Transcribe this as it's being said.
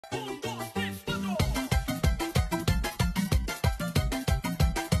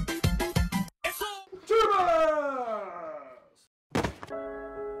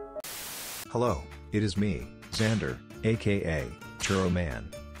Hello, it is me, Xander, aka Churro Man,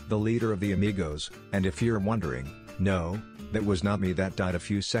 the leader of the Amigos, and if you're wondering, no, that was not me that died a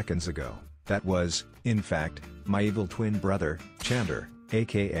few seconds ago. That was, in fact, my evil twin brother, Xander,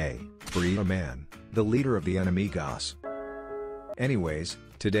 aka Burrito Man, the leader of the Amigos. Anyways,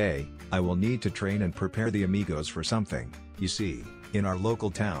 today, I will need to train and prepare the Amigos for something. You see, in our local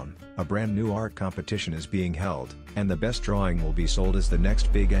town, a brand new art competition is being held, and the best drawing will be sold as the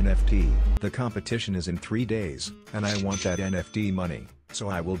next big NFT. The competition is in 3 days, and I want that NFT money, so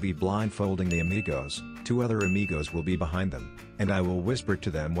I will be blindfolding the Amigos, 2 other Amigos will be behind them, and I will whisper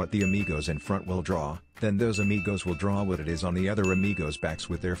to them what the Amigos in front will draw, then those Amigos will draw what it is on the other Amigos' backs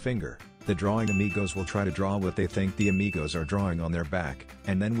with their finger. The drawing Amigos will try to draw what they think the Amigos are drawing on their back,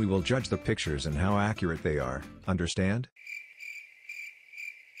 and then we will judge the pictures and how accurate they are, understand?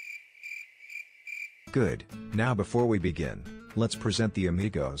 Good, now before we begin, let's present the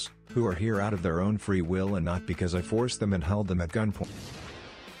Amigos, who are here out of their own free will and not because I forced them and held them at gunpoint.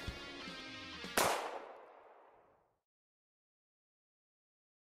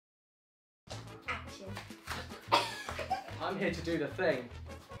 Action. I'm here to do the thing.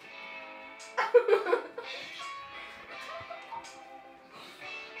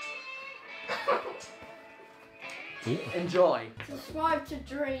 Enjoy. Subscribe to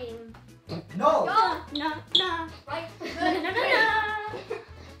Dream. No! No. Right.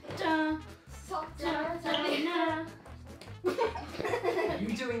 Are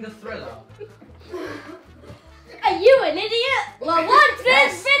you doing the thriller? Are you an idiot? Well, watch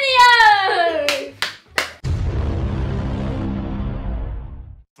this video!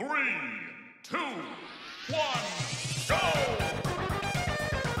 3, 2, 1, go!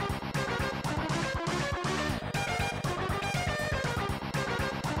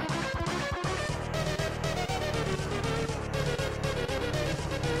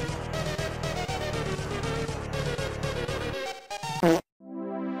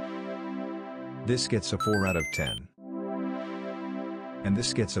 This gets a 4 out of 10. And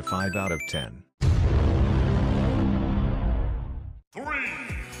this gets a 5 out of 10. 3,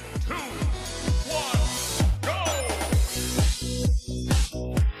 2, 1, go!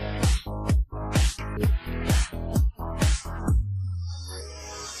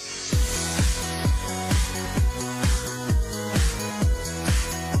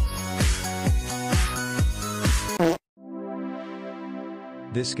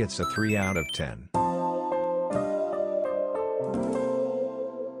 This gets a 3 out of 10.